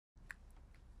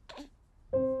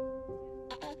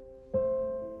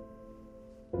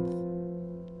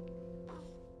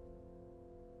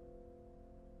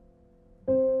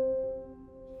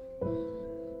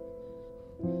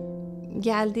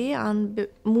geldiği an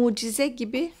mucize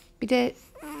gibi. Bir de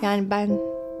yani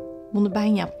bunu ben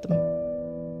yaptım.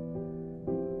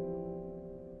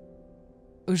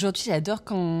 Aujourd'hui, j'adore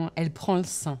quand elle prend le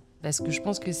sein. Parce que je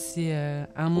pense que c'est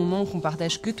un moment qu'on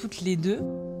partage que toutes les deux.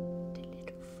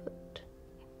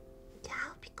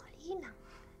 Ciao, piccolina.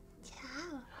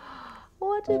 Ciao.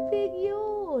 What a big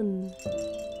yawn.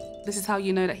 This is how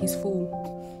you know that he's full.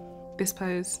 This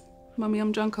pose. Mummy,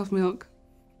 I'm drunk off milk.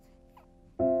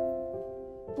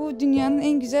 Bu dünyanın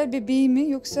en güzel bebeği mi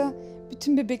yoksa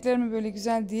bütün bebekler mi böyle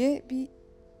güzel diye bir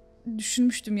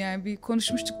düşünmüştüm yani. Bir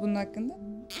konuşmuştuk bunun hakkında.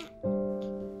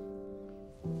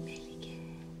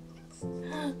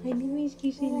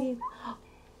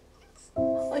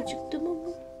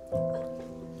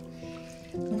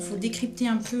 Il faut décrypter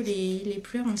un peu les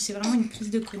pleurs. C'est vraiment une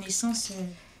prise de connaissance.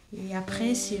 Et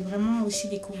après, c'est vraiment aussi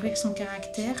découvrir son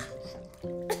caractère.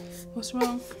 What's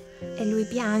wrong? E lui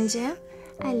piange,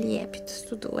 e lì è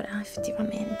piuttosto dura,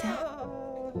 effettivamente.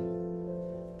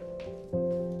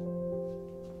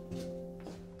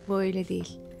 Böyle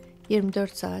değil.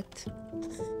 24 saat.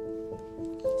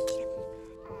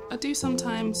 I do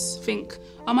sometimes think,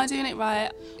 am I doing it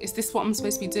right? Is this what I'm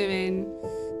supposed to be doing?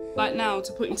 Like now,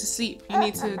 to put you to sleep, you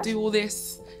need to do all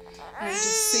this and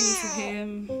just sing to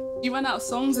him. You run out of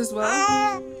songs as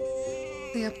well.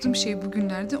 Yaptığım şey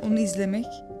bugünlerde onu izlemek.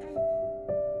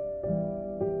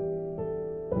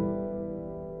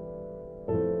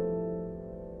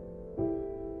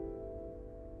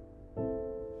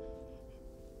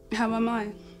 How am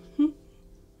I?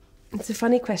 It's a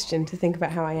funny question to think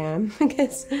about how I am,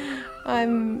 because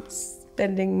I'm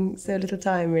spending so little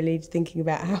time really thinking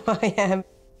about how I am.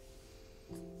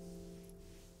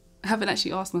 I haven't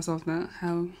actually asked myself that.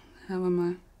 How am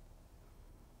I?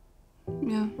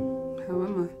 Yeah, how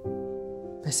am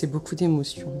I? C'est beaucoup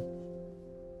d'émotions.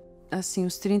 Assim,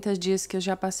 os 30 dias que eu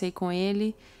já passei com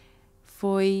ele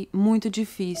foi muito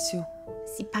difícil.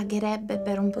 Si pagherebbe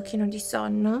per un pochino di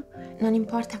sonno, non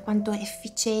importa quanto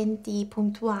efficienti,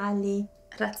 puntuali,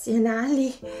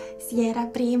 razionali si era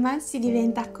prima, si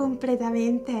diventa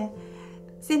completamente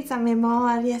senza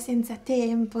memoria, senza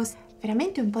tempo,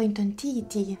 veramente un po'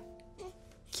 intontiti.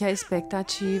 Que a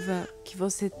expectativa que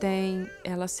você tem,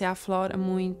 ela se aflora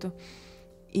muito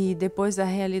e depois a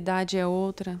realidade é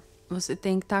outra. Você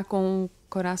tem que estar com o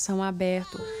coração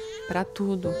aberto para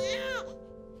tudo.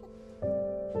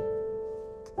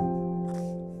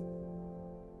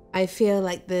 I feel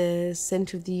like the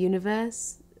center of the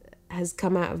universe has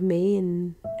come out of me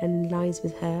and lies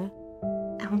with her.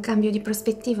 È un cambio di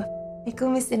prospettiva. È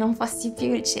come se non fossi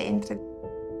più il centro.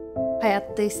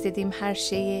 Hayatta istediğim her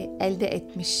şeyi elde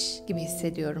etmiş gibi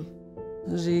hissediyorum.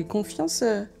 J'ai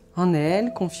confiance en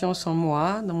elle, confiance en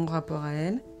moi, dans mon rapport à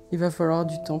elle. Il va falloir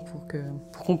du temps pour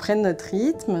qu'on prenne notre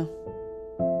rythme.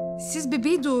 Siz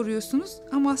bebeği doğuruyorsunuz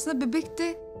ama aslında bebek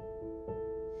de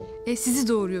sizi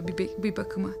doğuruyor bir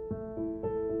bakıma.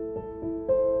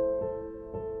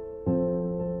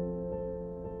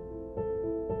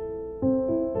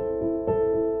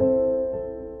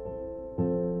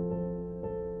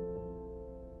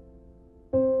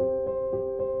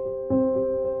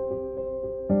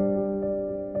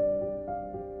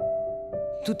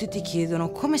 Tutti ti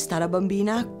chiedono come sta la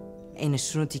bambina e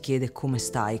nessuno ti chiede come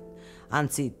stai.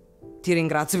 Anzi, ti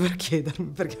ringrazio per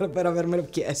chiedermi, per avermelo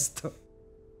chiesto.